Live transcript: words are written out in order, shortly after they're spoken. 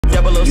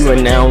You are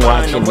now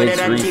watching It's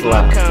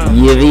Refly.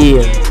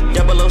 Yeah.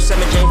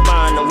 007 James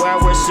Bond, the where I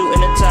wear suit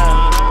and a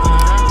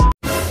tie.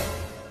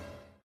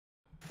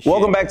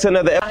 Welcome back to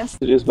another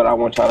episode, but I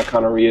want y'all to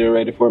kind of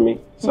reiterate it for me.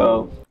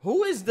 So,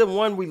 who is the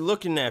one we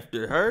looking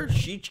after? Her?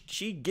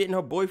 She getting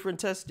her boyfriend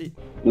tested?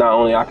 not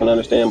only I can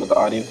understand, but the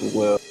audience as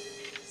well.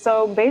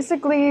 So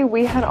basically,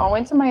 we had all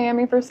went to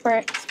Miami for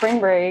spring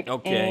break,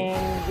 Okay.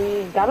 and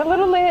we got a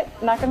little lit,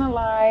 not gonna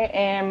lie,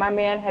 and my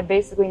man had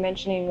basically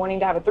mentioning wanting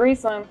to have a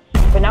threesome,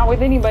 but not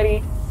with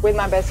anybody, with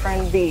my best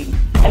friend V.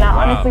 And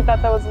I honestly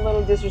thought that was a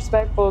little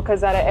disrespectful,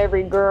 because out of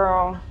every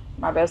girl,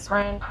 my best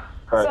friend.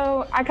 Right.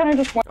 So I kind of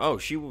just Oh,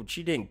 she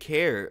didn't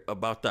care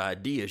about the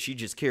idea. She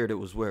just cared it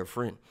was with her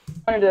friend.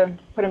 wanted to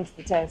put him to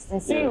the test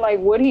and see, like,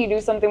 would he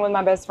do something with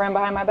my best friend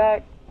behind my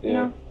back, you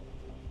know?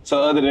 So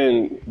other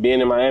than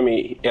being in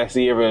Miami, has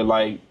he ever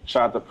like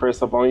tried to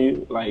press up on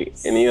you like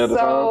any other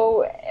time?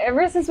 So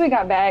ever since we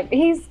got back,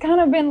 he's kind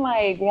of been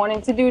like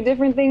wanting to do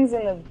different things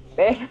in the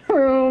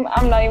bedroom.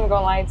 I'm not even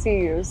gonna lie to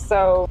you.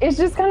 So it's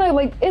just kind of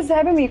like, it's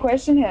having me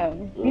question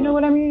him. You know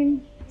what I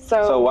mean?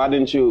 So why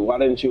didn't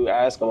you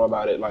ask him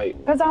about it? Like,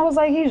 because I was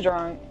like, he's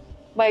drunk.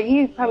 Like,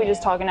 he's probably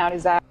just talking out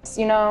his ass,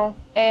 you know?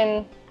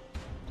 And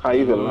how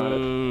you feel about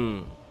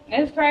it?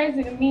 It's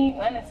crazy to me,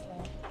 honestly.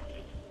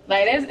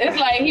 Like, it's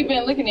like he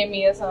been looking at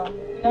me or something.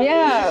 You know?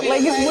 yeah,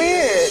 like it's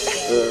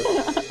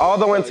weird.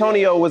 Although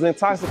Antonio was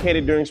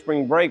intoxicated during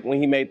spring break when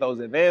he made those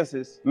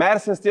advances,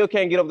 Madison still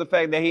can't get over the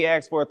fact that he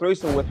asked for a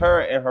threesome with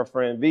her and her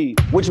friend V,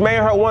 which made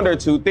her wonder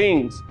two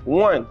things.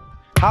 One,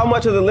 how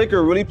much of the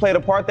liquor really played a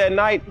part that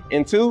night?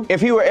 And two,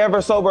 if he were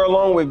ever sober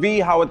along with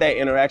V, how would that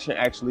interaction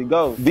actually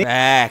go?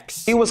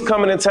 Facts. He was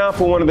coming in town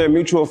for one of their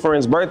mutual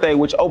friends' birthday,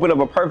 which opened up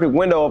a perfect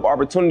window of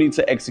opportunity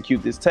to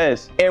execute this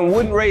test. And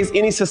wouldn't raise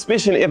any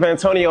suspicion if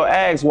Antonio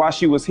asked why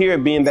she was here,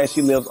 being that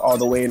she lives all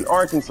the way in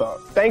Arkansas.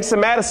 Thanks to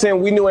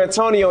Madison, we knew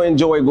Antonio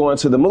enjoyed going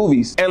to the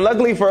movies. And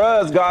luckily for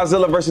us,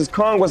 Godzilla vs.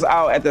 Kong was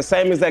out at the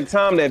same exact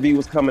time that V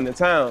was coming to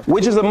town,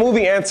 which is a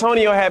movie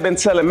Antonio had been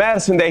telling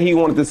Madison that he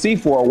wanted to see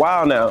for a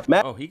while now.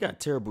 Oh, he got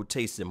terrible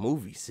taste in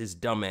movies, his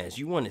dumbass.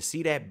 You want to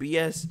see that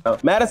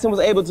BS? Madison was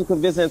able to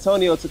convince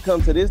Antonio to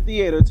come to this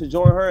theater to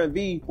join her and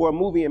V for a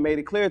movie, and made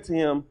it clear to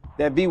him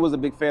that V was a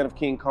big fan of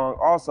King Kong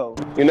also.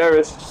 You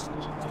nervous?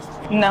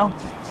 No.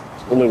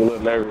 You look a little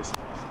nervous.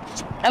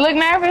 I look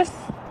nervous?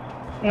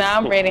 Nah,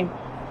 I'm ready.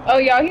 Oh,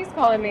 y'all, he's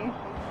calling me.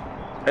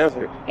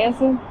 Answer.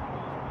 Answer.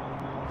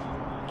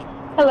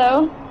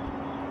 Hello?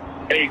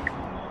 Hey,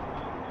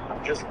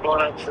 I'm just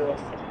going up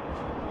to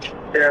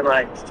there in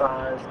like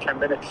 5-10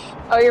 minutes.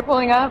 Oh, you're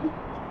pulling up?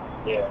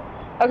 Yeah.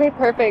 Okay,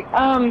 perfect.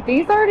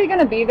 V's already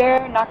gonna be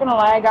there. Not gonna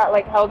lie, I got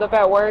like held up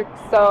at work,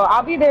 so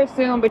I'll be there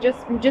soon. But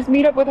just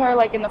meet up with her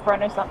like in the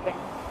front or something.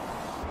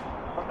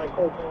 Okay,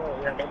 cool.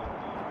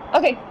 Yeah.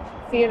 Okay,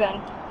 see you then.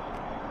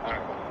 All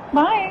right.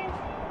 Bye.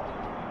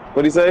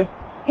 What'd he say?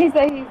 He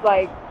said he's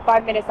like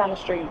 5 minutes down the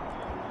street.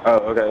 Oh,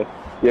 okay.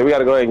 Yeah, we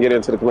gotta go ahead and get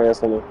into the command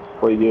center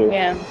before you get.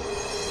 Yeah.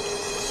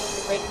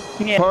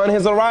 Upon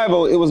his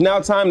arrival, it was now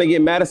time to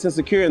get Madison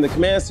secure in the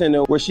command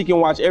center where she can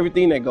watch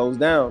everything that goes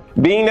down.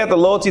 Being that the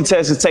loyalty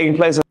test is taking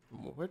place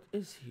What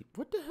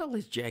the hell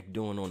is Jack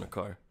doing on the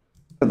car?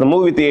 at the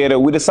movie theater,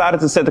 we decided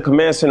to set the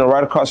command center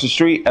right across the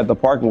street at the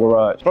parking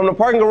garage. From the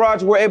parking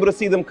garage, we're able to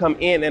see them come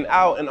in and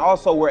out, and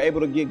also we're able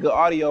to get good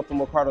audio from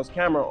Ricardo's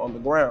camera on the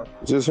ground.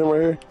 Is this him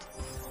right here?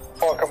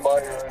 Walking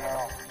by here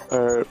right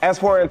now. As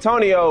for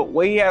Antonio,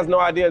 well, he has no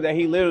idea that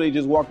he literally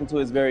just walked into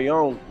his very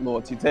own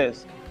loyalty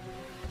test.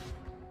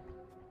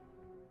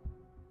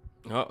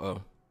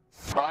 Uh-oh.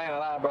 Bro, I ain't gonna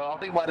lie, bro. I'm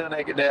thinking about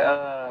doing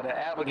that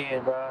app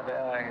again, bro.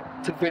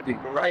 The 250.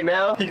 Right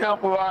now, Yeah,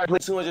 boy.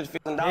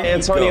 $250.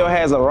 Antonio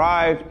has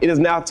arrived. It is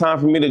now time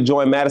for me to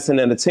join Madison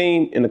and the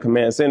team in the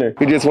command center.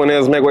 He just went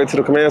in to make way to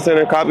the command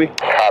center. Copy? Copy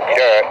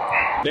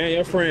that. Damn,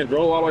 your friend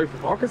drove all the way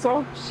from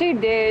Arkansas? She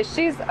did.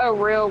 She's a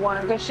real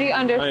one because she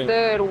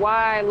understood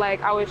why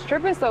like I was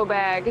tripping so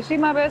bad because she's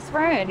my best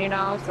friend, you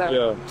know. So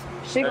Yeah.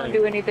 she gonna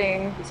do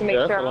anything to make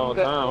Yeah, sure that's a I'm long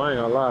good. time. I ain't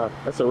gonna lie.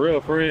 That's a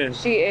real friend.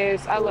 She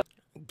is. I love.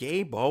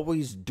 Gabe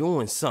always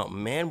doing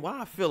something, man.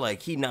 Why I feel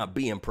like he not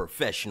being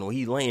professional.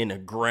 He laying the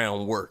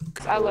groundwork.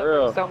 I love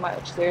real. her so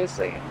much.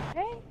 Seriously.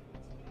 Hey.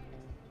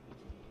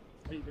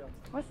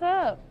 What's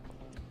up?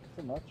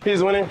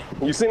 He's winning.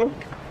 You seen him?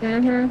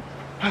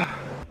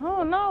 Mm-hmm.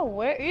 Oh, no.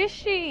 Where is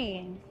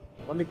she?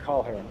 Let me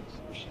call her and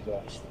see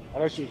where she's at. I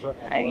know she was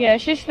working. Yeah,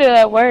 she's still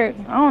at work.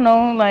 I don't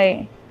know,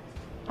 like,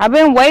 I've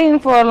been waiting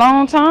for a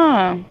long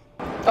time.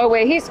 Oh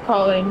wait, he's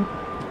calling.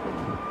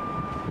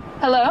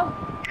 Hello.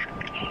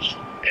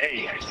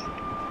 Hey.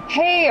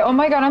 Hey, oh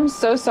my god, I'm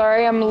so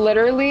sorry. I'm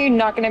literally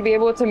not gonna be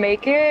able to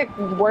make it.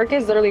 Work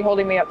is literally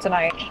holding me up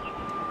tonight.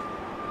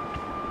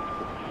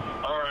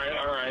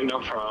 All right, no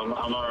problem.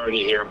 I'm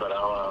already here, but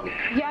I'll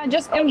Yeah,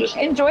 just I'll just-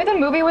 enjoy the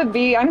movie with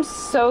V. I'm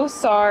so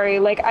sorry.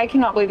 Like, I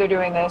cannot believe they're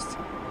doing this.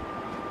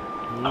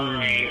 All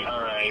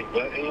right.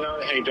 But you know,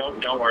 hey,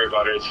 don't worry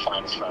about it. It's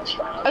fine.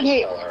 I'll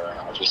Okay.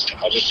 just tell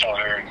her. I'll just tell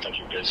her that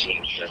you're busy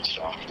and shit.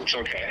 So it's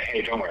okay.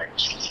 Hey, don't worry.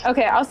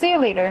 Okay, I'll see you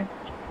later.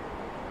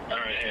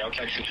 right, hey, I'll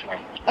text you tomorrow.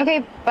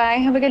 Okay, bye.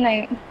 Have a good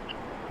night.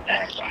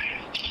 Bye.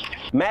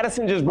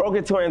 Madison just broke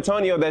it to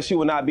Antonio that she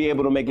will not be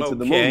able to make it to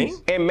the movies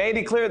and made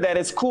it clear that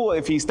it's cool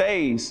if he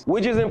stays,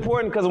 which is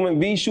important because when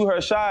V shoot her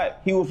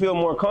shot, he will feel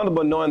more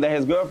comfortable knowing that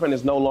his girlfriend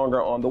is no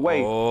longer on the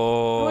way.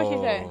 Oh. What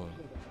she say?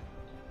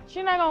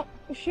 She not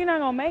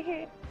gonna make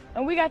it,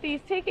 and we got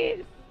these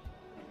tickets.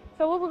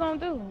 So what we gonna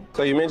do?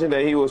 So you mentioned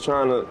that he was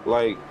trying to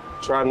like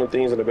try new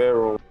things in the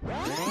bedroom.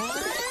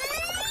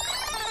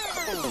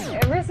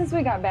 Ever since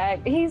we got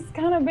back, he's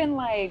kind of been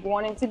like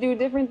wanting to do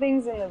different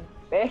things in the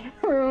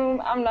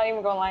bedroom. I'm not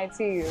even gonna lie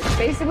to you.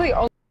 Basically,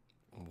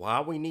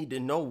 why we need to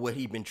know what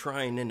he been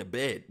trying in the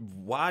bed?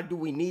 Why do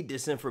we need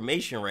this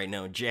information right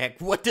now, Jack?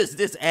 What does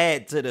this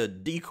add to the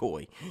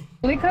decoy?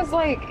 because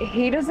like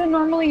he doesn't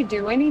normally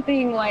do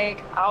anything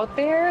like out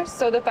there,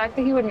 so the fact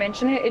that he would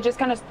mention it, it just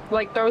kind of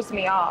like throws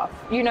me off,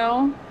 you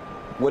know?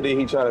 What did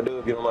he try to do,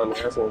 if you don't mind me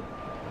asking?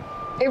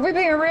 If we're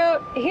being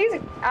real, he's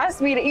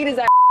asked me to eat his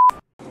ass.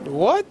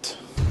 What?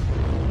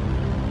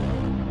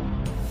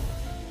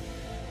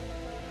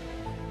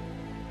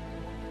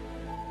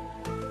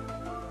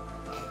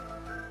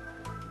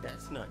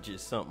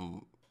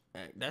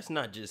 That's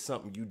not just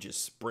something you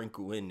just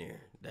sprinkle in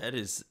there.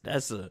 That's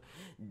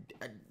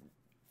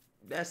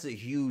a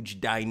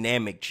huge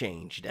dynamic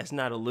change. That's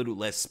not a little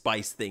let's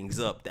spice things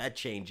up. That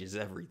changes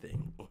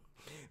everything.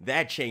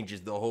 That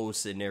changes the whole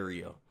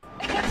scenario.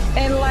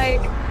 And like,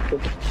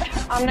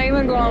 I'm not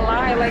even gonna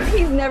lie, like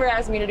he's never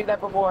asked me to do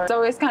that before.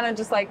 So it's kind of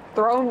just like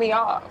throwing me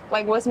off.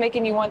 Like, what's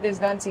making you want this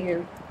done to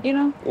you? You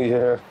know?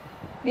 Yeah.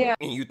 Yeah.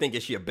 And you think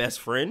it's your best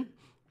friend?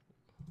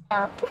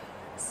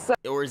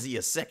 Or is he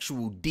a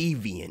sexual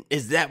deviant?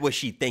 Is that what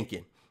she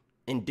thinking?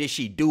 And did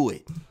she do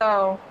it?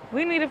 So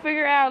We need to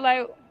figure out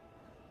like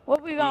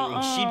what we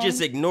gonna. She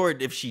just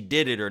ignored if she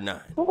did it or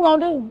not. What we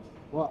gonna do?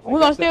 Well, We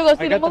gonna still go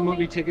see I got the the movie?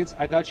 movie tickets.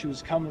 I thought she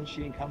was coming.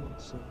 She ain't coming.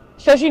 So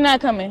So she not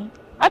coming?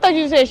 I thought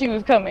you said she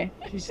was coming.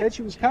 she said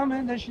she was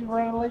coming. Then she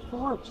ran late for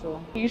work.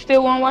 So You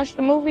still want to watch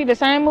the movie, the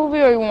same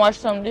movie, or you want to watch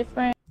something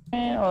different?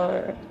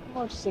 Or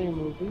watch the same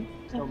movie.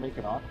 Don't make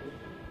it awkward.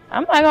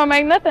 I'm not gonna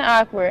make nothing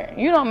awkward.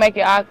 You don't make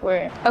it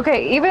awkward.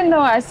 okay, even though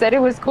I said it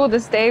was cool to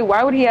stay,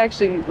 why would he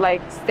actually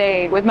like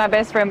stay with my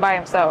best friend by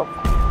himself?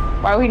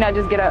 Why would he not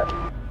just get up?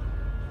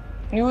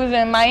 You was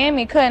in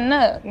Miami cutting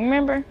up. You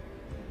remember?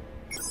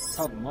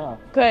 Cutting up.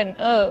 Cutting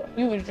up.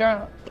 You was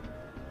drunk.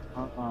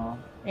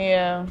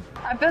 Yeah.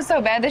 I feel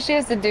so bad that she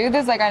has to do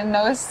this. Like, I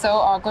know it's so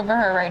awkward for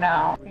her right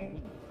now.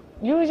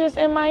 You was just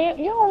in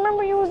Miami. You don't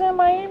remember you was in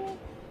Miami?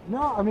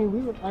 No, I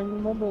mean I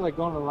remember like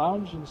going to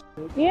lounge and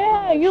stuff.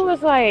 Yeah, you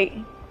was like,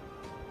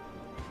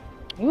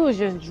 you was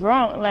just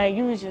drunk. Like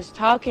you was just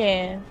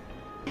talking.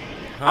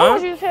 I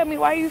want you to tell me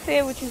why you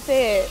said what you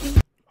said.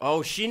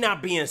 Oh, she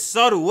not being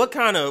subtle. What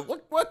kind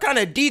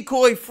of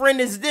decoy friend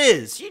is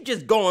this? She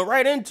just going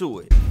right into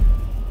it.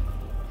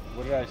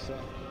 What did I say?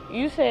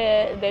 You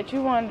said that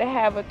you wanted to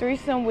have a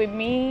threesome with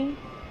me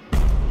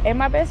and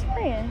my best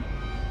friend.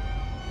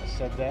 I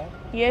said that.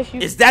 Yes,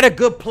 you Is that a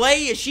good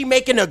play? Is she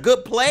making a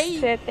good play?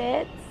 said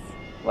that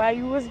while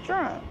you was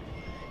drunk.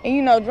 And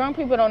you know, drunk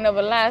people don't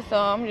never lie, so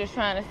I'm just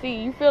trying to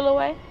see. You feel a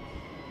way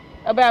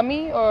about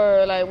me,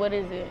 or like, what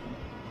is it?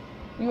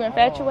 You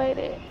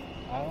infatuated?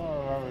 I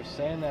don't remember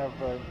saying that,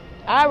 but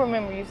I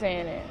remember you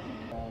saying it.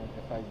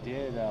 if I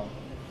did,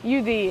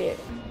 You did.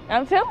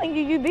 I'm telling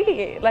you, you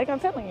did. Like, I'm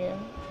telling you.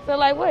 So,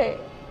 like, what?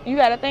 You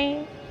got a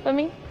thing for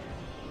me?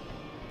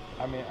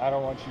 I mean, I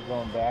don't want you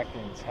going back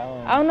and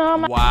telling. Oh, no,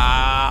 I'm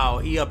Wow,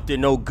 he up to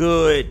no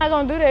good. not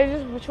gonna do that.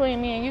 It's just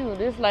between me and you.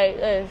 This like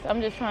us.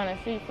 I'm just trying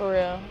to see for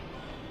real.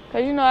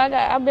 Cause you know,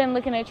 I've been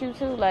looking at you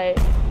too, like,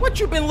 What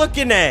you been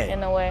looking at?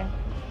 in a way.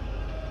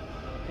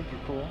 I think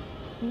you're cool,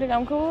 You think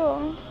I'm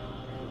cool?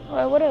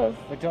 Well, what else?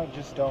 but don't.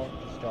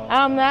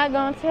 I'm not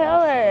gonna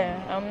tell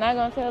her. I'm not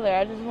gonna tell her.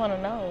 I just want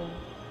to know.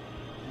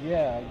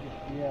 Yeah,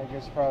 I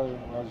guess probably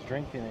when I was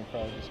drinking, it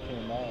probably just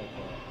came out.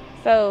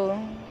 But,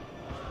 So,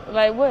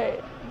 like,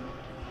 what?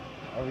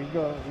 we can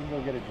go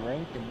get a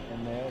drink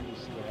and there and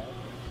just see what happens.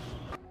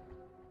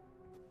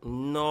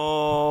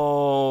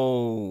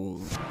 No.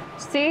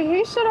 See,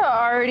 he should have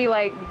already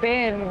like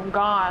been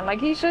gone. Like,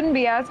 he shouldn't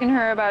be asking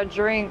her about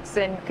drinks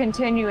and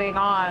continuing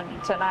on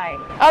tonight.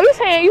 Oh, you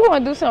saying you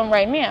want to do something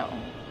right now?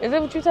 Is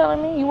that what you're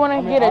telling me? You want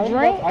to get a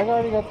drink? I've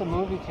already got the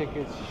movie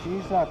tickets.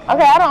 She's not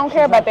coming. Okay, I don't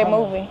care She's about not that coming.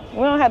 movie.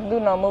 We don't have to do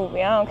no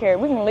movie. I don't care.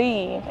 We can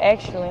leave,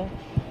 actually.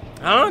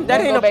 Huh? That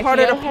Wanna ain't go a back part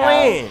to of the your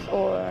plan. house,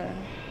 or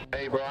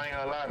Hey, bro, I ain't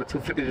gonna lie. The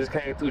 250 just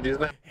came through just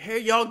now. Here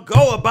y'all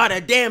go about a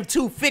damn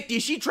 250.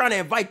 She trying to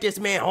invite this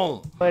man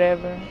home.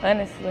 whatever,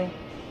 honestly.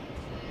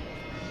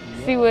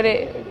 See what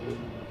it,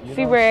 You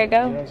see don't where it say-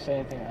 go. You don't say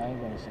anything. I ain't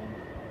gonna say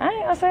anything. I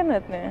ain't gonna say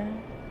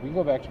nothing. We can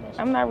go back to my spot.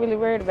 I'm not really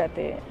worried about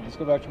that. Let's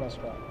go back to my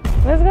spot.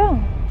 Let's go.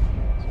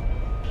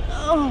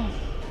 Oh.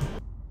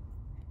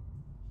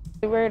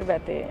 Worried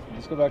about that.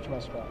 Let's go back to my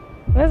spot.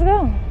 Let's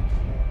go.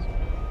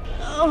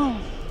 Oh.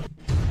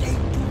 They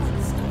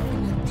doing stuff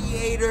in the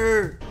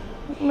theater.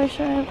 Make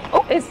sure.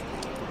 Oh, it's.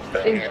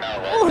 Hanging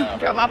out right now.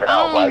 Drop my Hanging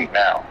out phone. right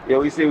now. Yo,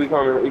 we see we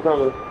coming. You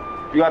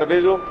got a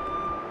visual?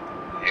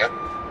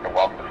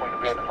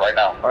 right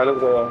now. All right, let's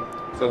go.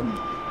 So,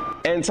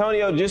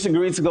 Antonio just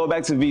agreed to go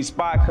back to V's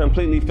spot,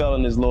 completely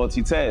failing his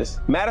loyalty test.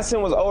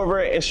 Madison was over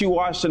it and she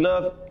watched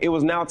enough. It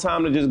was now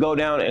time to just go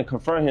down and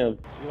confront him.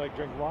 You like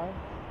drink wine?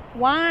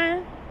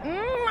 Wine?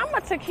 I'm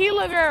a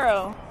tequila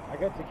girl. I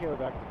got tequila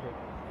back to pick.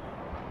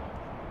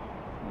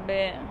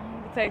 Bet.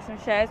 We can take some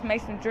shots,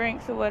 make some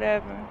drinks or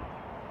whatever.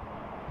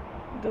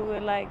 Do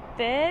it like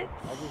that.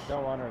 I just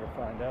don't want her to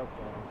find out,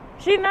 though.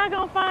 She's not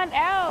gonna find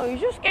out.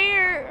 You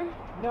scared?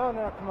 No,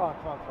 come on.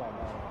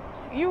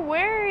 No. You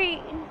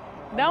worried?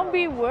 Don't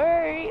be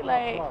worried.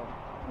 Like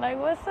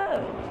what's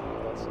up?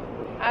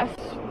 I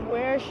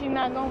swear she's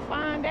not gonna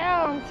find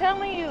out. I'm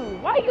telling you.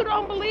 Why you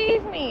don't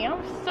believe me?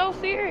 I'm so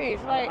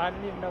serious. Like, I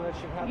didn't even know that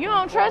shit happened. You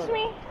don't trust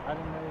me? I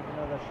didn't even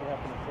know that shit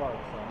happened in Florida.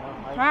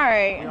 So all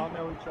right. We all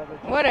know each other.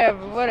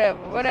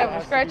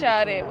 Whatever. Scratch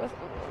out it.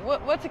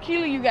 What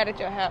tequila you got at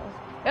your house?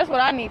 That's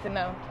what I need to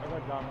know. I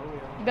got Don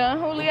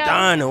Julio.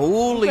 Don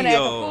Julio?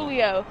 Don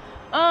Julio.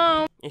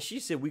 And she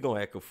said we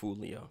gonna act a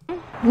foolio.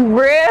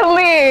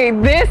 Really?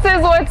 This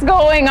is what's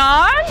going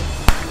on?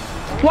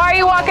 Why are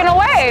you walking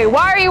away?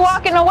 Why are you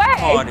walking away?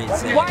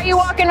 Why are you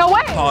walking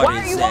away?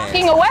 Why are you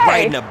walking away?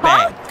 Right in the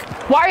back.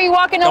 Why are you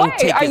walking away? Don't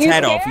take his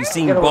head off. You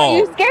seen ball. Are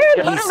you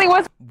scared? Literally,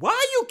 what's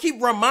Why you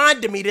keep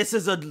reminding me this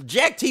is a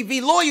Jack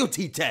TV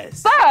loyalty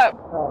test? up?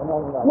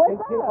 No.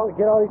 What's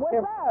Get all these What's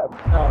cameras.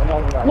 up?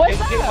 No.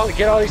 What's up?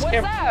 Get all these What's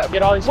cameras. up?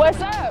 Get all these What's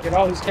cameras. up? Get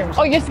all these cameras.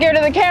 Oh, you're scared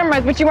of the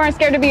cameras, but you weren't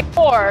scared to be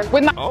before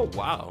with my Oh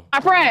wow.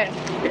 friend.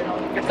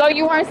 So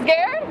you weren't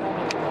scared?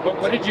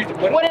 What did you do?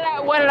 What did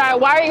I?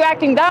 Why are you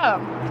acting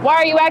dumb? Why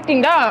are you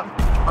acting dumb?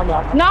 I'm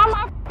not. Not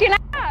my fucking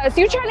ass.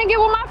 You trying to get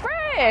with my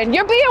friend.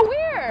 You're being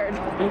weird.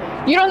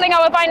 You don't think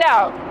I would find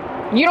out?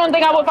 You don't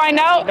think I would find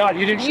out? No,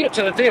 you didn't show up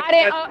to the theater.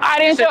 I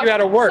didn't You said you had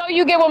to work. So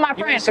you get with my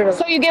friend.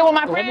 So you get with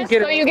my friend.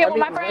 So you get with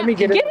my friend. Let me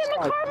get in in the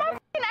car, my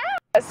fucking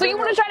ass. So you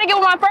want to try to get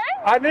with my friend?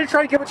 I didn't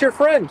try to get with your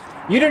friend.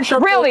 You didn't show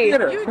up Really? to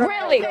the theater.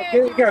 Really?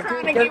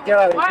 Get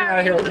out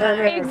of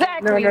here.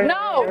 Exactly.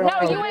 No,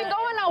 you ain't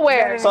going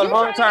nowhere. So the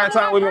whole entire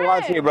time we've been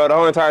watching you, bro. The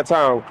whole entire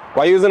time.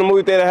 While you was in the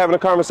movie theater having a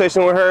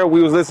conversation with her,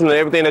 we was listening to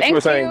everything that you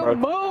were saying, bro.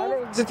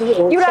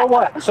 So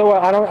what? So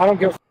what? I don't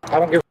give.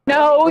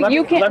 No,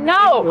 you can't.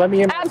 No. Let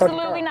me in my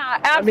Absolutely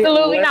not.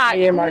 Absolutely not. Let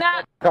me in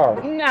my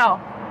car.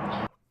 No.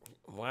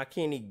 Why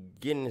can't he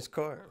get in his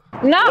car?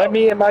 No. Let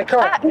me in my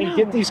car and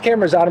get these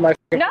cameras out of my.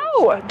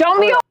 No. Don't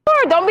be a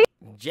whore. Don't be.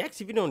 Jack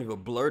TV don't even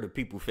blur the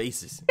people's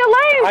faces. You're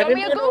lame. I Don't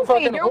be didn't a get no goofy.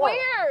 fucking You're whore.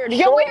 weird.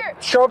 You're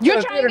weird. Show up to You're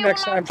the trying to theater get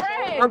next with my time.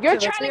 friend. You're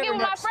trying to get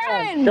with my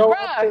friend, Show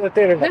up to the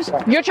theater next bruh.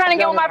 time. You're trying to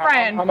get with my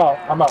friend. I'm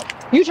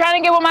out. You trying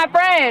to get with my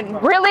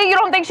friend? Really? You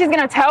don't think she's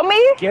gonna tell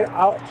me? Get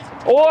out.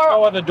 Or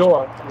Go on the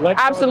door.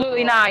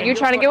 absolutely not. You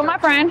trying to get with my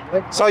friend?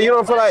 So you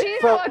don't feel like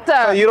She's fucked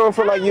up. so you don't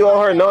feel like you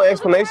owe her no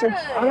explanation?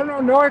 I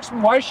don't know.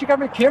 Why she got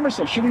my camera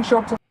set? She didn't show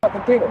up to the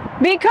theater.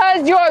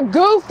 Because you're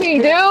goofy,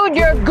 dude.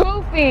 You're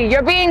goofy.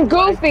 You're being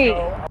goofy.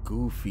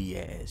 Goofy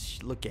ass.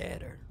 Look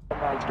at her.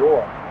 My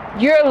door.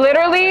 You're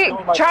literally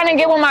trying to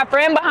get with my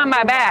friend behind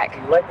my back.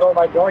 Let go of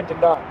my door. I did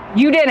not.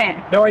 You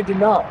didn't. No, I did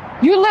not.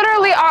 You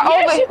literally are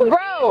over,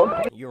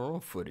 bro. Your own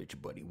footage,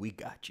 buddy. We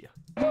got you.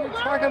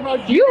 Talking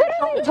about You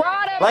literally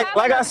brought up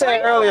Like I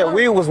said earlier,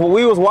 we was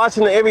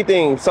watching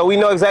everything, so we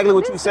know exactly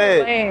what you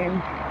said.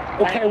 lame.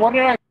 Okay, what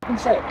did I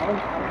say?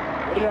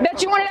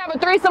 That you wanted to have a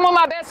threesome with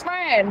my best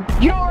friend.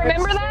 You don't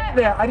remember that?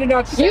 Yeah, I did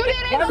not say You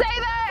didn't say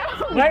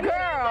that,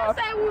 girl.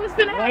 We was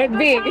gonna have a good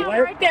Big.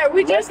 time right there.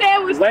 We just said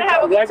we was gonna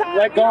have a good time.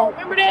 Let You go. don't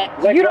remember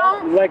that?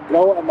 Let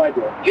go of my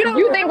door. You don't.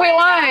 You think we're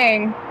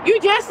lying? You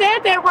just said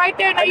that right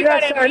there. Now I you did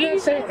got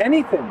not say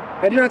anything.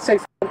 I did not say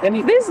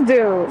anything. This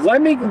dude.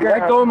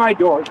 Let go of my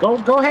door.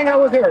 Go hang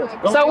out with her.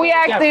 So we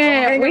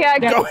acting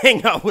Go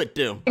hang out with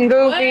them.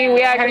 goofy.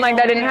 We acting like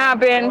that didn't Go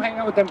happen. hang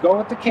out with them. Go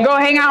with the camera. Go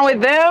hang out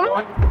with them.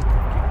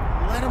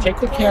 Let him Take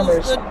the close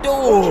cameras. the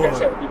door.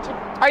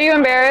 Are you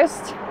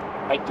embarrassed?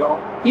 I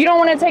don't. You don't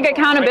want to take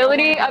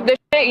accountability of the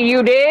shit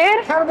you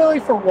did?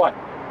 Accountability for what?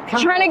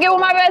 Trying to get with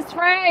my best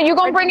friend. You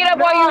gonna bring it up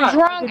while you're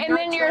drunk and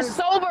then you're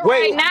sober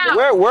Wait, right now.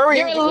 where were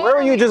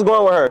you just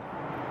going with her?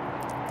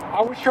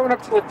 I was showing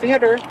up to the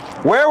theater.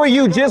 Where were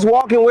you just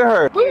walking with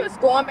her? We was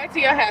going back to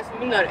your house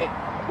and you know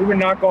that. We were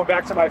not going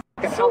back to my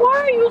fucking So house. why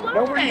are you lying?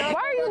 No, we're not.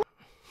 Why are you?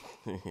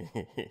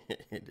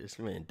 This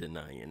man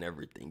denying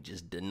everything.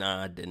 Just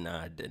deny.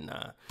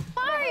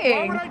 Why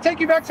lying? would I take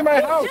you back to my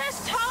house?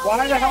 just told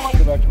Why the me. hell would I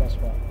go back to my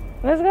spot?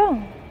 Let's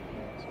go.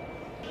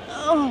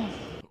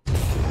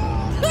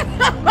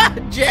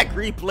 Jack,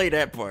 replay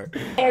that part.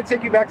 Why would I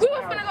take you back to We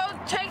my was house?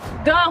 finna go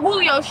take Don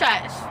Julio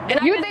shots. And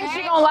I You just think she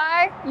asked- gonna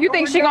lie? You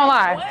think she gonna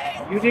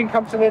lie? You didn't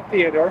come to the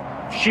theater.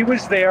 She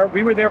was there.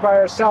 We were there by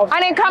ourselves. I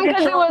didn't come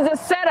because it was a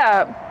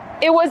setup.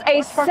 It was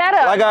a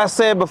setup. Like I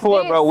said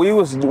before, bro, we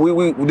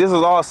this is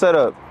all set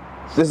up.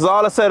 This is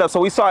all a setup. So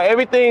we saw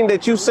everything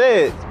that you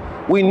said.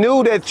 We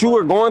knew that you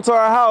were going to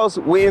our house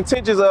with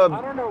intentions of.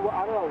 I don't know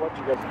what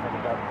you guys are talking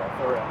about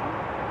for real.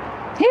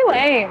 He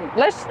lame.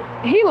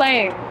 He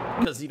lame.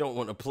 Because he don't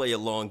want to play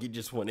along. He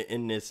just want to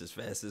end this as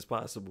fast as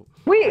possible.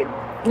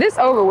 This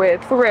over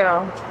with, for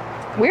real.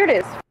 Weird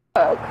as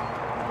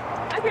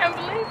I can't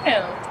believe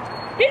him.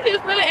 He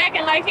just really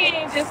acting like he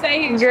ain't just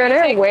say he's. Girl,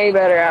 they're way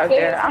better out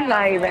there. I'm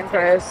not even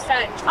impressed.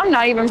 I'm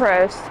not even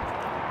impressed.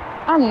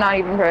 I'm not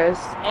even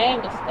impressed.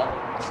 And the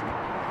stuff.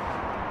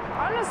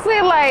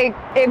 Honestly, like,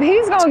 if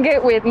he's gonna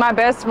get with my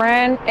best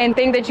friend and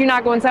think that you're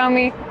not gonna tell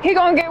me, he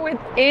gonna get with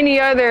any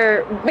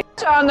other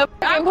bitch on the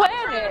I'm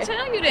planet. trying to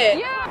tell you that.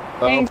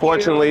 Yeah.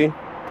 Unfortunately,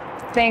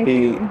 Thank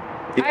you.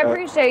 I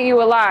appreciate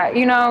you a lot,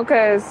 you know,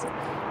 because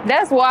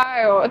that's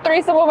wild. A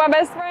threesome with my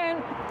best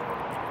friend?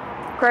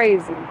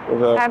 Crazy.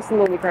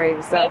 Absolutely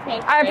crazy. So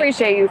I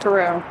appreciate you for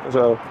real.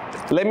 So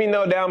let me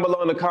know down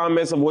below in the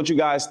comments of what you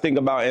guys think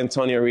about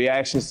Antonio's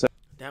reactions to.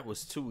 That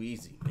was too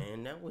easy,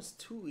 man. That was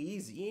too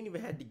easy. You ain't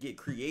even had to get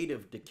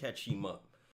creative to catch him up.